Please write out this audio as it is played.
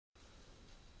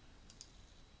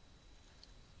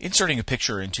Inserting a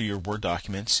picture into your Word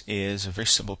documents is a very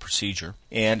simple procedure,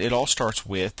 and it all starts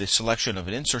with the selection of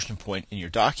an insertion point in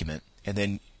your document, and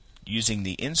then using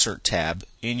the Insert tab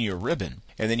in your ribbon.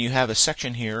 And then you have a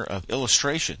section here of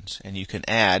illustrations, and you can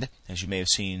add, as you may have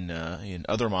seen in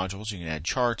other modules, you can add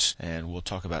charts, and we'll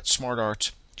talk about smart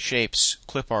art, shapes,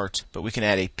 clip art, but we can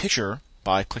add a picture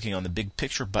by clicking on the big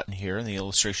picture button here in the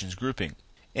illustrations grouping.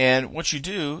 And once you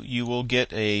do, you will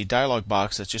get a dialog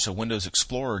box that's just a Windows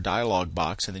Explorer dialog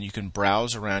box, and then you can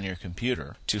browse around your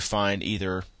computer to find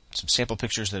either some sample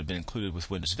pictures that have been included with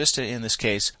Windows Vista in this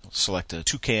case. Select a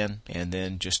toucan and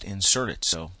then just insert it.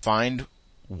 So find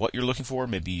what you're looking for.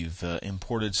 Maybe you've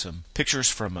imported some pictures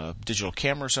from a digital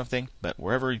camera or something, but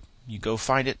wherever you go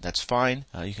find it, that's fine.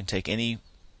 You can take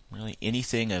really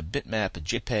anything, a bitmap, a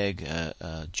JPEG,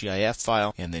 a GIF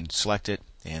file, and then select it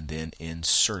and then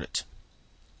insert it.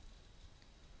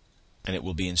 And it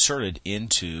will be inserted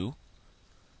into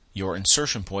your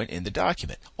insertion point in the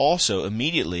document. Also,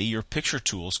 immediately your Picture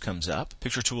Tools comes up.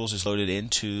 Picture Tools is loaded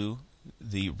into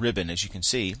the ribbon, as you can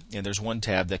see, and there's one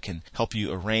tab that can help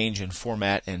you arrange and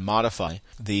format and modify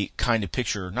the kind of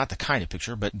picture, not the kind of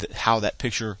picture, but how that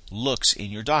picture looks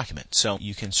in your document. So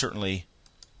you can certainly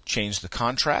change the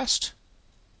contrast.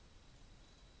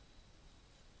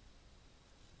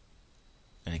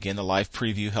 And again, the live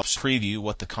preview helps preview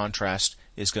what the contrast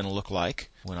is going to look like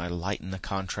when I lighten the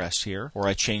contrast here, or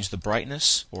I change the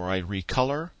brightness, or I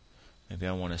recolor. Maybe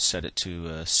I want to set it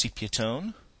to sepia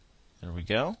tone. There we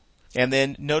go. And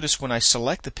then notice when I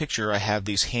select the picture, I have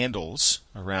these handles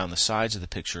around the sides of the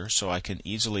picture, so I can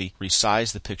easily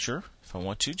resize the picture if I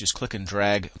want to. Just click and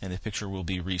drag, and the picture will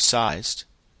be resized.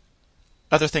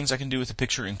 Other things I can do with the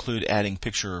picture include adding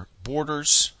picture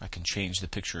borders. I can change the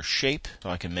picture shape, so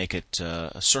I can make it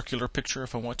a circular picture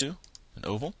if I want to, an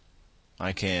oval.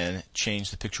 I can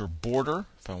change the picture border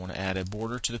if I want to add a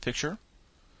border to the picture.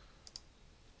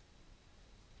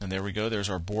 And there we go, there's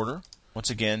our border. Once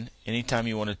again, anytime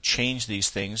you want to change these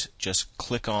things, just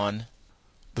click on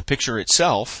the picture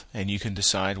itself and you can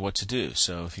decide what to do.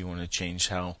 So if you want to change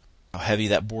how heavy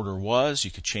that border was, you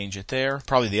could change it there.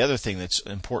 Probably the other thing that's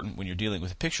important when you're dealing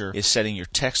with a picture is setting your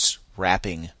text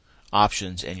wrapping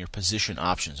options and your position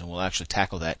options, and we'll actually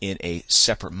tackle that in a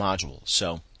separate module.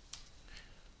 So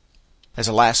as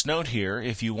a last note here,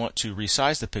 if you want to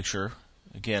resize the picture,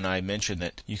 again, I mentioned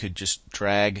that you could just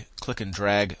click and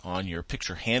drag on your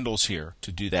picture handles here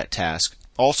to do that task.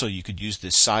 Also, you could use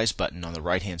this size button on the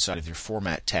right-hand side of your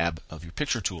Format tab of your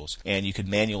Picture Tools, and you could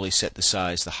manually set the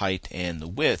size, the height, and the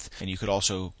width, and you could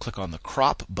also click on the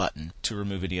Crop button to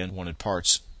remove any unwanted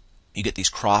parts. You get these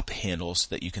crop handles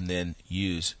that you can then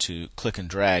use to click and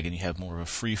drag, and you have more of a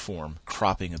free-form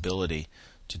cropping ability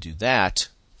to do that,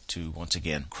 to once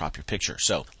again crop your picture.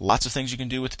 So lots of things you can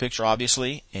do with the picture,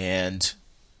 obviously, and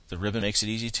the ribbon makes it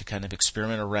easy to kind of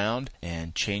experiment around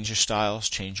and change your styles,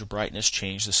 change your brightness,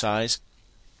 change the size,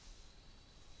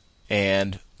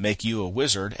 and make you a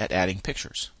wizard at adding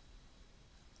pictures.